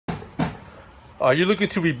Are you looking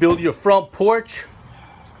to rebuild your front porch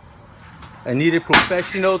and need a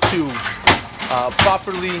professional to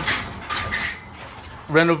properly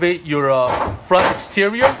renovate your front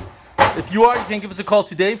exterior? If you are, you can give us a call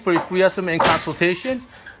today for a free estimate and consultation.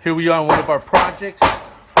 Here we are on one of our projects.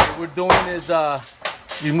 What we're doing is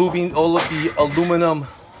removing all of the aluminum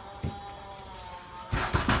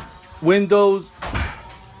windows,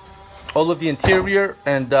 all of the interior,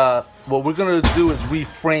 and what we're going to do is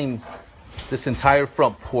reframe this entire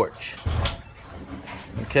front porch.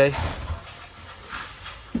 Okay,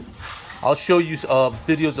 I'll show you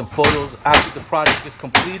videos and photos after the project is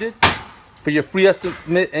completed. For your free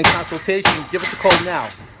estimate and consultation, give us a call now.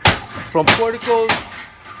 From porticos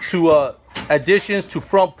to additions to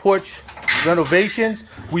front porch renovations,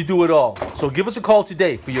 we do it all. So give us a call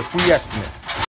today for your free estimate.